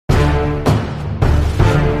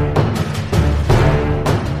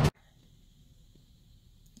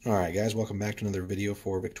Alright guys, welcome back to another video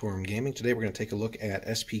for Victorum Gaming. Today we're going to take a look at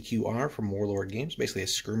SPQR from Warlord Games, basically a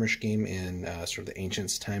skirmish game in sort of the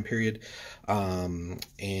Ancients time period. This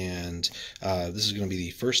is going to be the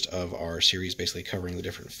first of our series, basically covering the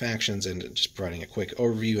different factions and just providing a quick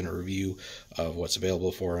overview and a review of what's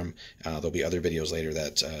available for them. There'll be other videos later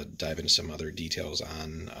that dive into some other details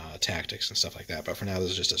on tactics and stuff like that, but for now this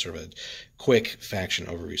is just a sort of a quick faction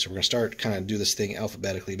overview. So we're going to start, kind of do this thing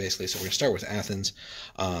alphabetically basically. So we're going to start with Athens.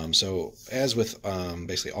 So as with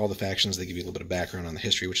basically all the factions, they give you a little bit of background on the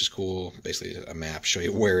history, which is cool. Basically a map, show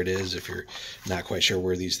you where it is if you're not quite sure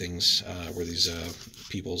where these things,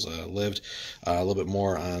 peoples lived. A little bit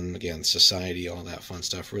more on, again, society, all that fun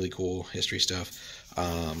stuff, really cool history stuff.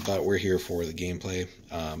 But we're here for the gameplay.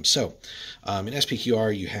 In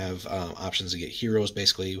SPQR, you have options to get heroes,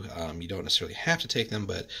 basically. You don't necessarily have to take them,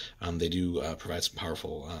 but they do provide some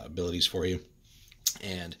powerful abilities for you.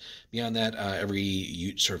 And beyond that,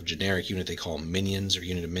 every sort of generic unit they call minions or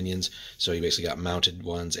unit of minions. So you basically got mounted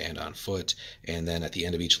ones and on foot. And then at the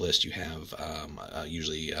end of each list, you have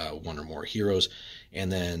usually one or more heroes. And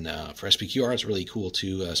then for SPQR, it's really cool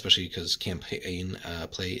too, especially because campaign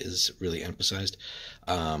play is really emphasized.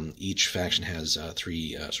 Each faction has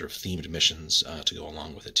three sort of themed missions to go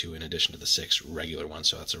along with it too, in addition to the 6 regular ones.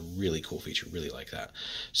 So that's a really cool feature, really like that.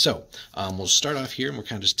 So we'll start off here and we'll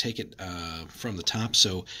kind of just take it from the top.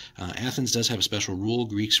 So Athens does have a special rule.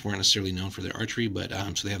 Greeks weren't necessarily known for their archery, but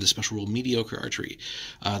so they have the special rule, mediocre archery.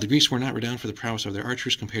 The Greeks were not renowned for the prowess of their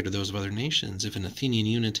archers compared to those of other nations. If an Athenian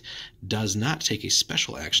unit does not take a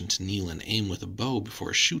special action to kneel and aim with a bow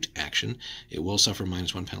before a shoot action, it will suffer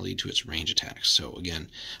 -1 penalty to its range attacks. So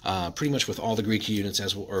again, pretty much with all the Greek units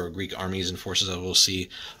or Greek armies and forces, as we'll see,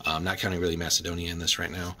 not counting really Macedonia in this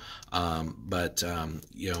right now,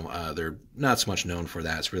 they're not so much known for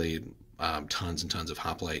that. It's really tons and tons of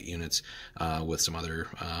hoplite units with some other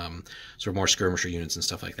sort of more skirmisher units and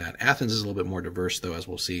stuff like that. Athens is a little bit more diverse, though, as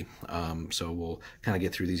we'll see. So we'll kind of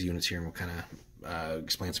get through these units here and we'll kind of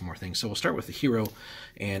explain some more things. So we'll start with the hero,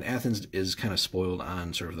 and Athens is kind of spoiled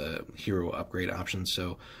on sort of the hero upgrade options.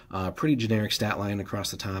 So pretty generic stat line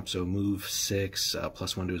across the top. So move 6,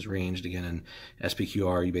 +1 to his ranged. Again, in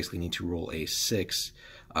SPQR, you basically need to roll a 6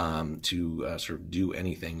 to sort of do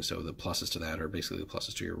anything. So the pluses to that are basically the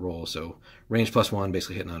pluses to your roll. So range +1,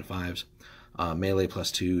 basically hitting on 5s. Melee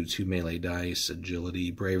 +2, 2 melee dice.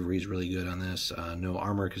 Agility, bravery is really good on this. No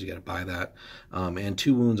armor because you got to buy that. And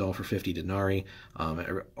 2 wounds, all for 50 denarii.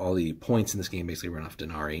 All the points in this game basically run off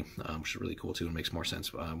denarii, which is really cool too. It makes more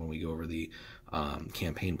sense when we go over the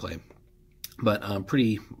campaign play. But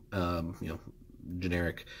pretty,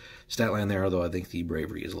 generic stat line there, although I think the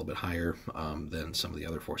bravery is a little bit higher than some of the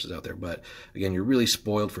other forces out there. But again, you're really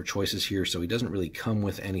spoiled for choices here, so he doesn't really come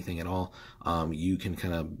with anything at all. You can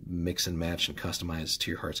kind of mix and match and customize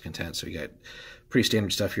to your heart's content. So you got pretty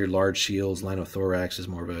standard stuff here. Large shields, linothorax is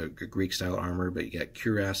more of a Greek style armor, but you got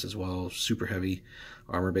cuirass as well, super heavy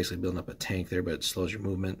armor, basically building up a tank there, but it slows your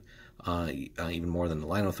movement even more than the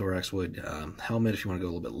linothorax would. Helmet if you want to go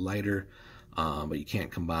a little bit lighter. But you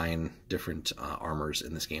can't combine different armors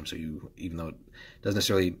in this game, so even though it doesn't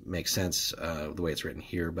necessarily make sense the way it's written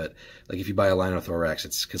here, but like if you buy a linothorax,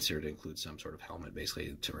 it's considered to include some sort of helmet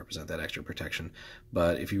basically to represent that extra protection.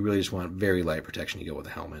 But if you really just want very light protection, you go with a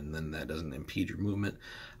helmet, and then that doesn't impede your movement.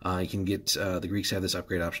 You can get, the Greeks have this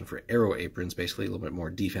upgrade option for arrow aprons, basically a little bit more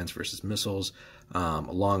defense versus missiles. A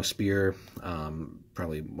long spear,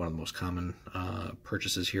 probably one of the most common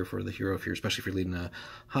purchases here for the hero, especially if you're leading a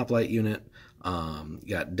hoplite unit. You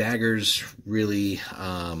got daggers, really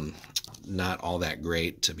not all that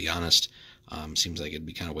great, to be honest. Seems like it'd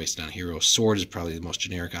be kind of wasted on a hero. Sword is probably the most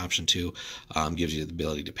generic option too. Gives you the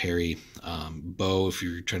ability to parry. Bow if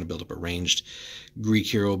you're trying to build up a ranged Greek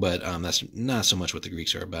hero, but that's not so much what the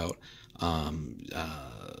Greeks are about.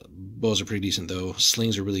 Bows are pretty decent though.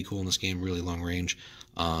 Slings are really cool in this game, really long range.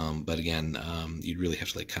 But again, you'd really have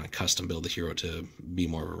to like kind of custom build the hero to be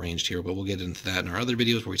more of a ranged hero, but we'll get into that in our other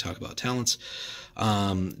videos where we talk about talents.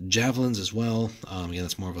 Javelins as well. Again,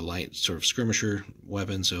 that's more of a light sort of skirmisher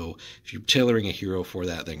weapon, so if you're tailoring a hero for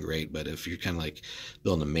that, then great, but if you're kind of like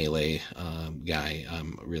building a melee guy,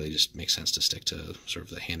 really just makes sense to stick to sort of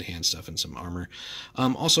the hand-to-hand stuff and some armor.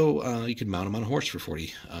 Also, you could mount him on a horse for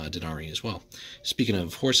 40 denarii as well. Speaking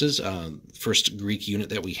of horses, first Greek unit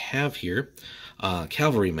that we have here,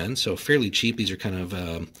 cavalrymen, so fairly cheap. These are kind of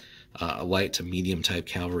light to medium type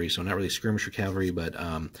cavalry, so not really skirmisher cavalry, but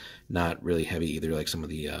not really heavy either, like some of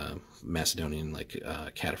the Macedonian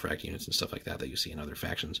cataphract units and stuff like that you see in other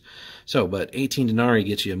factions. So, but 18 denarii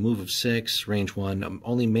gets you a move of 6, range 1,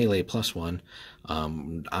 only melee +1.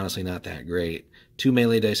 Honestly, not that great. 2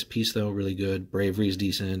 melee dice apiece though, really good. Bravery is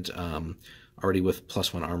decent. Already with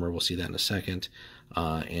 +1 armor, we'll see that in a second.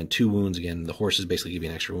 And 2 wounds. Again, the horses basically give you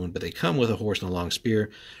an extra wound, but they come with a horse and a long spear.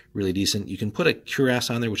 Really decent. You can put a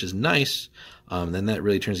cuirass on there, which is nice. Then that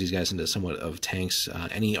really turns these guys into somewhat of tanks.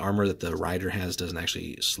 Any armor that the rider has doesn't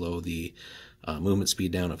actually slow the movement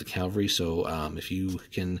speed down of the cavalry, so if you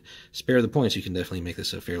can spare the points, you can definitely make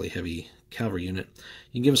this a fairly heavy cavalry unit.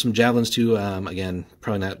 You can give them some javelins too. Again,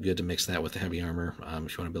 probably not good to mix that with the heavy armor.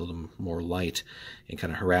 If you want to build them more light and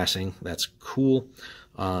kind of harassing, that's cool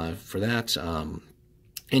for that.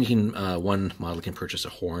 And you can, one model can purchase a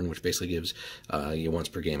horn, which basically gives you once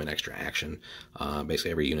per game an extra action.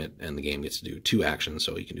 Basically, every unit in the game gets to do 2 actions,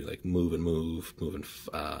 so you can do like move and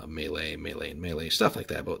melee, melee and melee, stuff like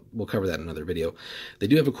that, but we'll cover that in another video. They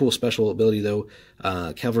do have a cool special ability, though.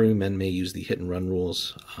 Cavalrymen may use the hit and run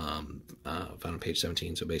rules, found on page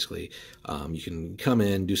 17, so basically you can come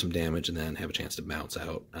in, do some damage, and then have a chance to bounce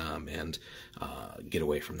out and get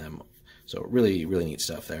away from them. So really, really neat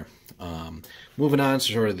stuff there. Moving on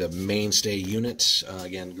to sort of the mainstay units.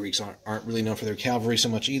 Again, Greeks aren't really known for their cavalry so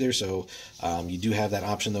much either, so you do have that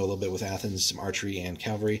option, though, a little bit with Athens, some archery and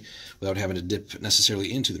cavalry, without having to dip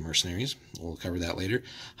necessarily into the mercenaries. We'll cover that later.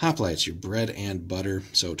 Hoplites, your bread and butter,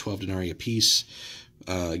 so 12 denarii apiece.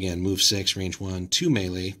 Again, move 6, range 1, 2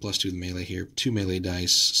 melee, +2 to the melee here, 2 melee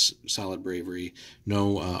dice, solid bravery,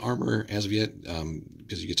 no armor as of yet,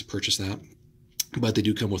 because you get to purchase that. But they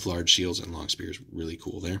do come with large shields and long spears. Really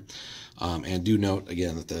cool there. And do note,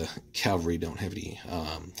 again, that the cavalry don't have any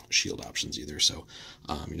shield options either, so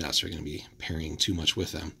you're not necessarily going to be parrying too much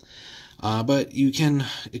with them. But you can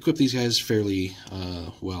equip these guys fairly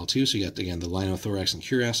well, too. So you got, again, the linothorax and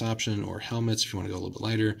cuirass option, or helmets if you want to go a little bit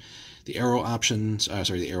lighter. The arrow options,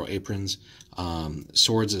 the arrow aprons,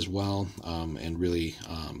 swords as well, and really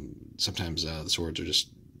sometimes the swords are just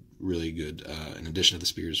really good in addition to the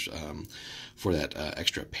spears for that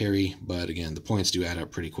extra parry, but again, the points do add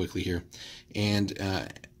up pretty quickly here. And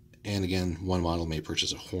again, one model may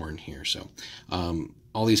purchase a horn here. So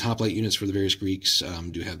all these hoplite units for the various Greeks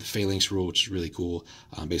do have the phalanx rule, which is really cool.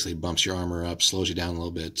 Basically bumps your armor up, slows you down a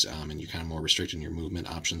little bit, and you're kind of more restricted in your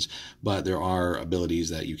movement options. But there are abilities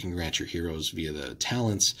that you can grant your heroes via the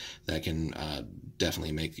talents that can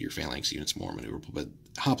definitely make your phalanx units more maneuverable. But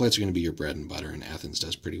hoplites are going to be your bread and butter, and Athens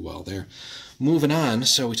does pretty well there. Moving on,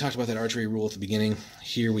 so we talked about that archery rule at the beginning.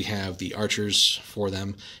 Here we have the archers for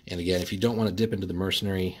them. And again, if you don't want to dip into the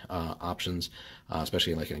mercenary options,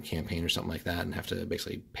 especially like in a campaign or something like that, and have to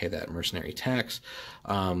basically pay that mercenary tax,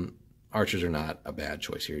 archers are not a bad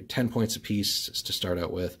choice here. 10 points apiece to start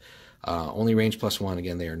out with. Only range +1.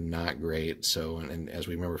 Again, they are not great. So, and as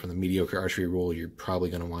we remember from the mediocre archery rule, you're probably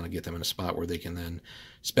going to want to get them in a spot where they can then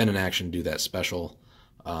spend an action, do that special,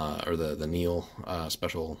 or the kneel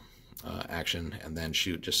special action, and then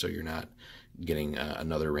shoot, just so you're not getting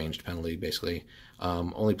another ranged penalty, basically.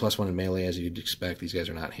 Only +1 in melee, as you'd expect. These guys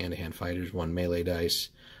are not hand-to-hand fighters. 1 melee dice.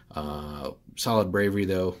 Solid bravery,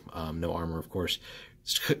 though. No armor, of course.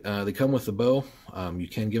 They come with the bow. You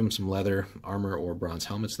can give them some leather armor or bronze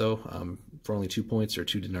helmets, though, for only 2 points or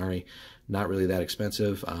 2 denarii. Not really that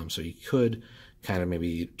expensive, so you could kind of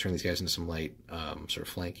maybe turn these guys into some light sort of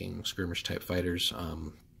flanking skirmish type fighters.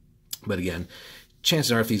 But again,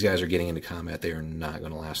 chances are if these guys are getting into combat, they are not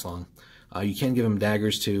going to last long. You can give them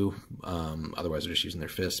daggers too, otherwise they're just using their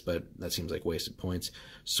fists, but that seems like wasted points.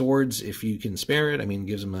 Swords, if you can spare it, I mean,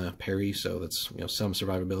 gives them a parry, so that's, some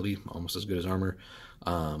survivability, almost as good as armor.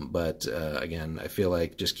 But again, I feel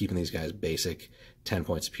like just keeping these guys basic, 10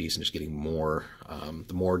 points apiece, and just getting more,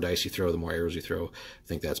 the more dice you throw, the more arrows you throw, I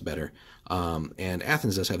think that's better. And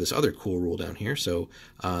Athens does have this other cool rule down here. So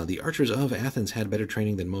the archers of Athens had better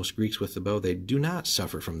training than most Greeks with the bow. They do not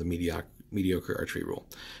suffer from the mediocre archery rule.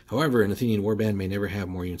 However, an Athenian warband may never have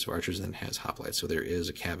more units of archers than has hoplites, so there is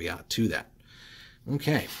a caveat to that.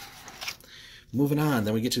 Okay. Moving on,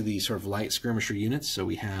 then we get to the sort of light skirmisher units. So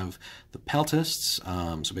we have the peltasts,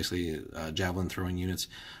 so basically javelin throwing units.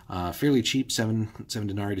 Fairly cheap, 7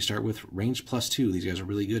 denarii to start with. Range +2. These guys are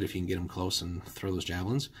really good if you can get them close and throw those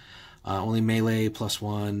javelins. Only melee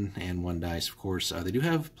 +1 and 1 dice, of course. They do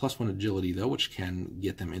have +1 agility, though, which can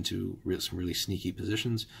get them into some really sneaky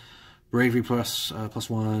positions. Bravery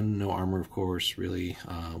 +1, no armor, of course, really.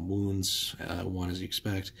 Wounds, 1 as you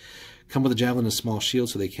expect. Come with a javelin and a small shield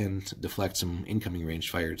so they can deflect some incoming ranged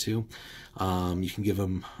fire too. You can give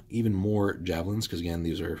them even more javelins because, again,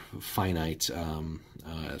 these are finite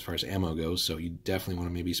as far as ammo goes, so you definitely want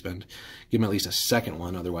to maybe give them at least a second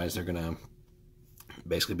one, otherwise they're going to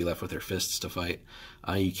basically be left with their fists to fight.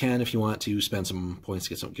 You can, if you want to, spend some points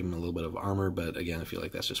to give them a little bit of armor, but again, I feel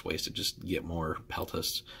like that's just wasted. Just get more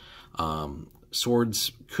peltists.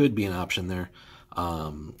 Swords could be an option there,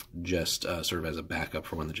 just sort of as a backup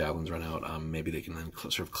for when the javelins run out. Maybe they can then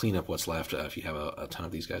sort of clean up what's left if you have a ton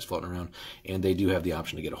of these guys floating around. And they do have the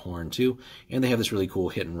option to get a horn too, and they have this really cool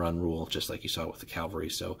hit and run rule, just like you saw with the cavalry,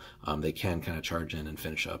 so they can kind of charge in and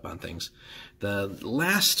finish up on things. The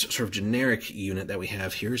last sort of generic unit that we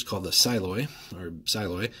have here is called the Siloi, or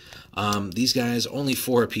Siloi. These guys, only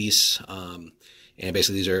 4 apiece. And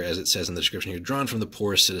basically these are, as it says in the description here, drawn from the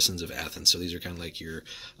poorest citizens of Athens. So these are kind of like your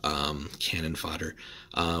cannon fodder.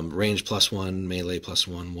 Range +1, melee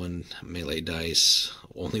 +1, 1 melee dice,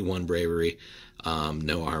 only 1 bravery,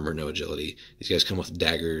 no armor, no agility. These guys come with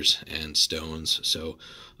daggers and stones, so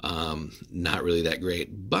not really that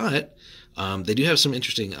great. But they do have some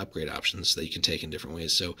interesting upgrade options that you can take in different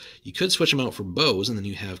ways. So you could switch them out for bows, and then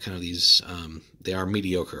you have kind of these, they are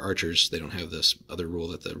mediocre archers. They don't have this other rule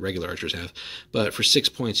that the regular archers have. But for 6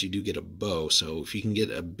 points, you do get a bow. So if you can get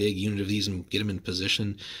a big unit of these and get them in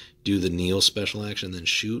position, do the kneel special action, then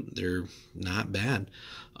shoot, they're not bad.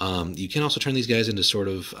 You can also turn these guys into sort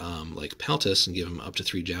of like peltists and give them up to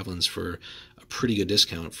 3 javelins for a pretty good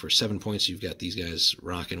discount. For 7 points, you've got these guys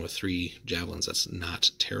rocking with 3 javelins. That's not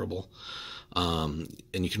terrible.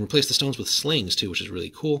 And you can replace the stones with slings too, which is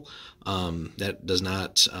really cool. That does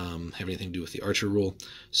not have anything to do with the archer rule.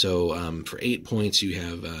 So for 8 points, you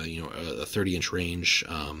have a 30-inch range.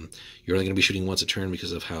 You're only going to be shooting once a turn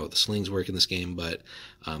because of how the slings work in this game, but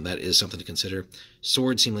that is something to consider.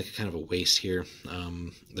 Swords seem like a kind of a waste here.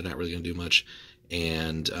 They're not really going to do much.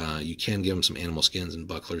 And you can give them some animal skins and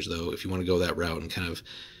bucklers, though, if you want to go that route and kind of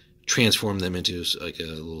transform them into like a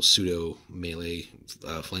little pseudo melee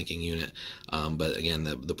flanking unit. But again,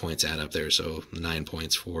 the points add up there, so 9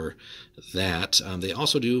 points for that. They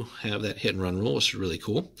also do have that hit and run rule, which is really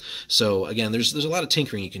cool. So again, there's a lot of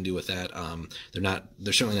tinkering you can do with that.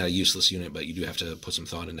 They're certainly not a useless unit, but you do have to put some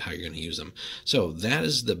thought into how you're going to use them. So that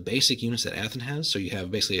is the basic units that Athens has. So you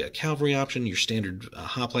have basically a cavalry option, your standard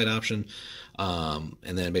hoplite option, and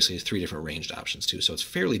then basically 3 different ranged options too. So it's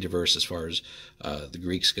fairly diverse as far as the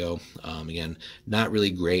Greeks go. Again, not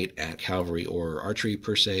really great at cavalry or archery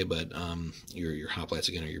per se, but your hoplites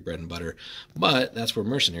again are your bread and butter. But that's where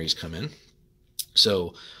mercenaries come in.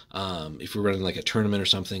 So if we're running like a tournament or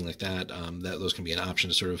something like that, those can be an option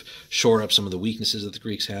to sort of shore up some of the weaknesses that the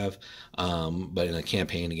Greeks have. But in a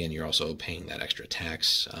campaign, again, you're also paying that extra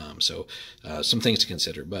tax. So some things to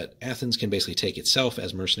consider. But Athens can basically take itself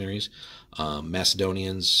as mercenaries,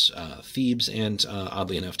 Macedonians, Thebes, and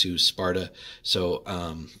oddly enough to Sparta. So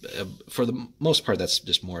for the most part, that's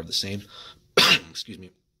just more of the same. Excuse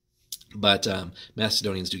me. But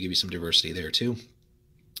Macedonians do give you some diversity there too.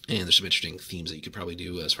 And there's some interesting themes that you could probably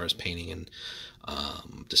do as far as painting and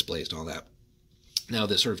displays and all that. Now,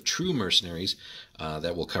 the sort of true mercenaries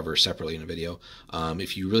that we'll cover separately in a video.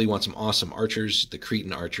 If you really want some awesome archers, the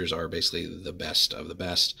Cretan archers are basically the best of the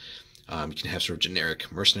best. You can have sort of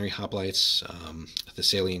generic mercenary hoplites.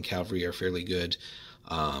 Thessalian cavalry are fairly good.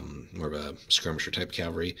 More of a skirmisher type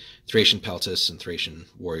cavalry. Thracian peltists and Thracian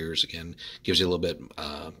warriors, again, gives you a little bit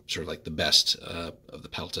sort of like the best of the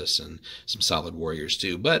peltists and some solid warriors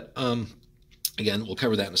too. But again, we'll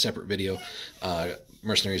cover that in a separate video.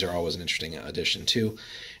 Mercenaries are always an interesting addition too.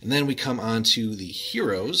 And then we come on to the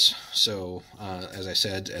heroes. So as I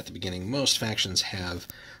said at the beginning, most factions have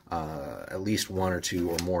at least 1 or 2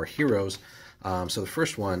 or more heroes. So the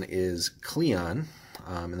first one is Cleon.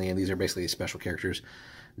 And again, these are basically special characters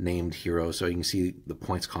named heroes, so you can see the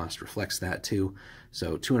points cost reflects that too.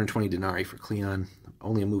 So 220 denarii for Cleon,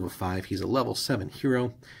 only a move of 5. He's a level 7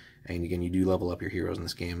 hero, and again, you do level up your heroes in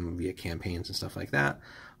this game via campaigns and stuff like that.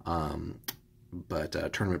 But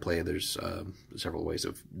tournament play, there's several ways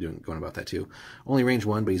of going about that too. Only range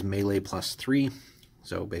 1, but he's melee +3,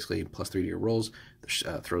 so basically +3 to your rolls.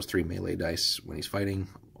 Throws 3 melee dice when he's fighting.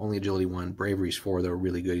 Only agility 1, bravery's 4, though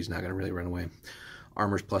really good. He's not going to really run away.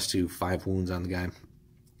 Armor's +2, 5 wounds on the guy.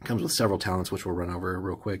 Comes with several talents, which we'll run over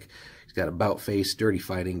real quick. He's got About Face, Dirty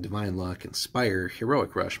Fighting, Divine Luck, Inspire,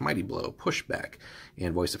 Heroic Rush, Mighty Blow, Pushback,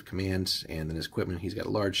 and Voice of Command. And then his equipment, he's got a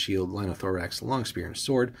Large Shield, Line of Thorax, Long Spear, and a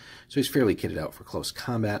Sword. So he's fairly kitted out for close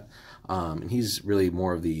combat. And he's really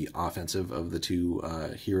more of the offensive of the two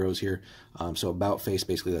heroes here. So About Face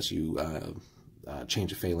basically lets you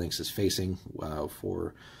change a phalanx's facing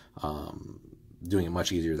for doing it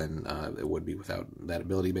much easier than it would be without that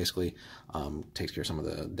ability, basically. Takes care of some of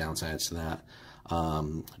the downsides to that.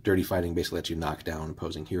 Dirty Fighting basically lets you knock down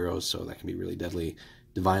opposing heroes, so that can be really deadly.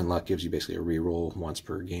 Divine Luck gives you basically a reroll once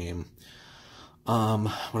per game.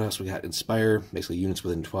 What else we got? Inspire, basically units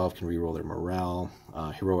within 12 can reroll their morale.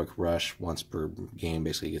 Heroic Rush, once per game,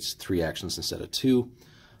 basically gets 3 actions instead of 2.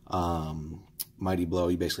 Mighty Blow,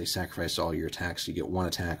 you basically sacrifice all your attacks. You get 1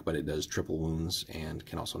 attack, but it does triple wounds and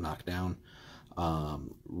can also knock down.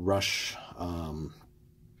 Rush, or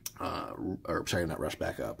sorry, not rush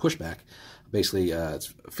back, pushback. Basically,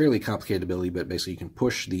 it's a fairly complicated ability, but basically you can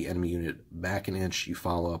push the enemy unit back an inch. You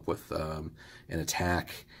follow up with an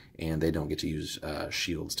attack, and they don't get to use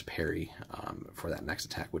shields to parry for that next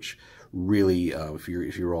attack, which really, if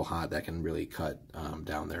you roll hot, that can really cut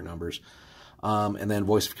down their numbers. And then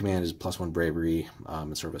Voice of Command is +1 Bravery.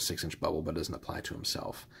 It's sort of a 6-inch bubble, but doesn't apply to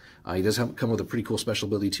himself. He does come with a pretty cool special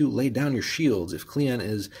ability, too. Lay down your shields. If Cleon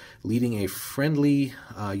is leading a friendly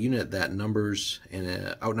unit that outnumbers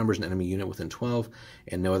an enemy unit within 12,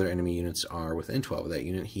 and no other enemy units are within 12 of that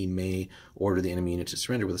unit, he may order the enemy unit to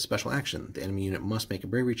surrender with a special action. The enemy unit must make a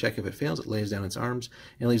bravery check. If it fails, it lays down its arms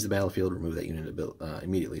and leaves the battlefield. Remove that unit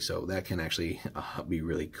immediately. So that can actually be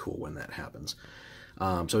really cool when that happens.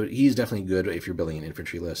 So he's definitely good if you're building an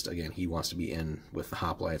infantry list. Again, he wants to be in with the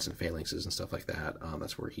hoplites and phalanxes and stuff like that.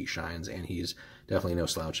 That's where he shines, and he's definitely no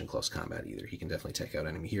slouch in close combat either. He can definitely take out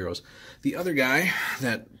enemy heroes. The other guy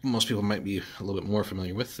that most people might be a little bit more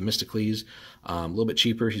familiar with, Themistocles, a little bit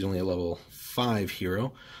cheaper. He's only a level 5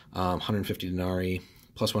 hero, 150 denarii,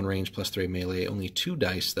 +1 range, +3 melee, only 2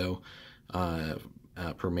 dice though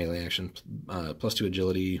per melee action, +2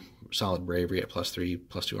 agility, solid bravery at +3,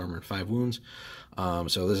 +2 armor, and 5 wounds.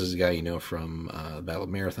 So this is a guy you know from Battle of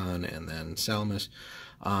Marathon and then Salamis.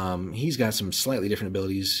 He's got some slightly different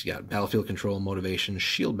abilities. He's got Battlefield Control, Motivation,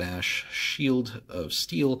 Shield Bash, Shield of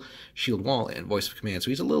Steel, Shield Wall, and Voice of Command. So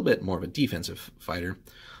he's a little bit more of a defensive fighter.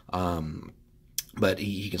 But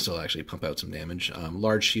he can still actually pump out some damage.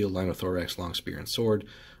 Large Shield, Line of Thorax, Long Spear, and Sword.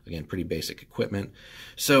 Again, pretty basic equipment.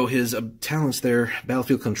 So his talents there,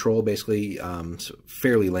 Battlefield Control, basically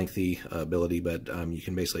fairly lengthy ability, but you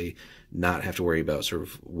can basically not have to worry about sort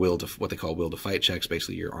of what they call will to fight checks.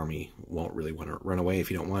 Basically, your army won't really want to run away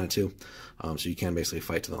if you don't want it to. So you can basically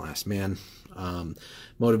fight to the last man.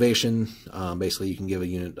 Motivation, basically you can give a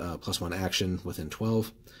unit +1 action within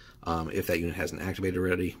 12. If that unit hasn't activated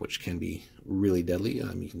already, which can be really deadly.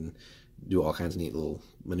 You can do all kinds of neat little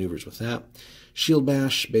maneuvers with that. Shield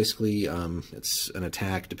Bash, basically, it's an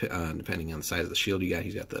attack depending on the size of the shield you got.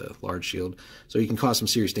 He's got the large shield, so you can cause some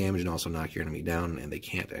serious damage and also knock your enemy down, and they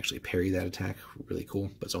can't actually parry that attack. Really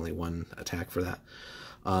cool, but it's only 1 attack for that.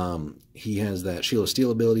 He has that Shield of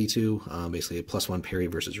Steel ability too, basically a +1 parry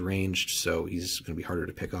versus ranged, so he's going to be harder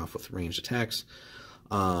to pick off with ranged attacks.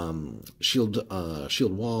 Shield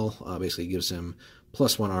Wall basically gives him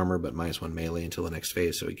 +1 armor but -1 melee until the next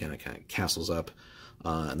phase, so he kind of castles up.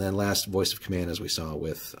 And then last, Voice of Command, as we saw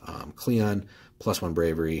with Cleon, +1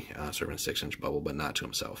 bravery, sort of in a 6-inch bubble, but not to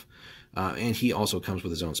himself. And he also comes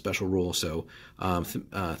with his own special rule, so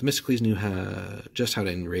Themistocles knew just how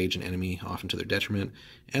to enrage an enemy, often to their detriment.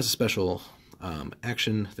 As a special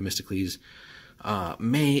action, Themistocles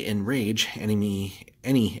may enrage any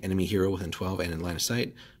enemy hero within 12 and in line of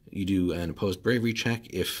sight. You do an opposed bravery check.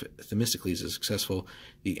 If Themistocles is successful,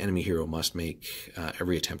 the enemy hero must make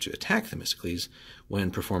every attempt to attack Themistocles.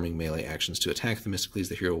 When performing melee actions to attack Themistocles,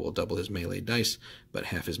 the hero will double his melee dice, but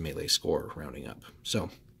half his melee score, rounding up. So,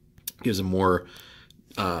 gives him more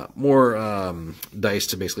dice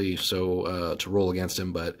to basically to roll against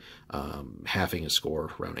him, but halving his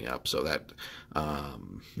score, rounding up. So that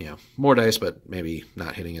more dice, but maybe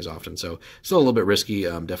not hitting as often. So still a little bit risky.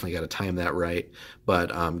 Definitely got to time that right,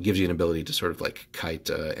 but gives you an ability to sort of like kite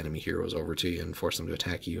enemy heroes over to you and force them to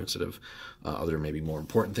attack you instead of other maybe more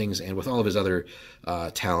important things. And with all of his other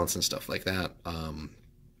talents and stuff like that,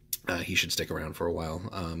 he should stick around for a while.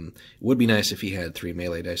 It would be nice if he had 3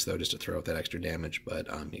 melee dice, though, just to throw out that extra damage, but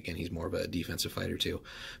again, he's more of a defensive fighter, too.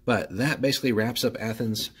 But that basically wraps up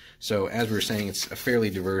Athens. So as we were saying, it's a fairly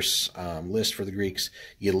diverse list for the Greeks.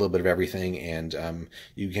 You get a little bit of everything, and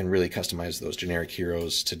you can really customize those generic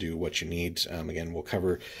heroes to do what you need. Again, we'll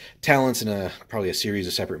cover talents in probably a series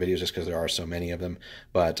of separate videos just because there are so many of them,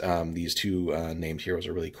 but these 2 named heroes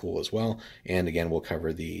are really cool as well. And again, we'll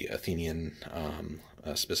cover the Athenian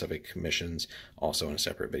specific missions also in a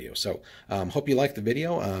separate video. So hope you liked the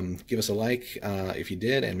video. Give us a like if you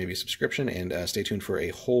did, and maybe a subscription, and stay tuned for a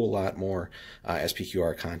whole lot more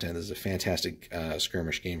SPQR content. This is a fantastic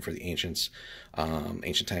skirmish game for the ancient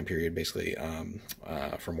time period, basically,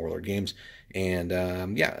 from Warlord Games. And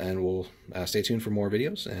yeah, and we'll stay tuned for more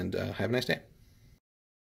videos, and have a nice day.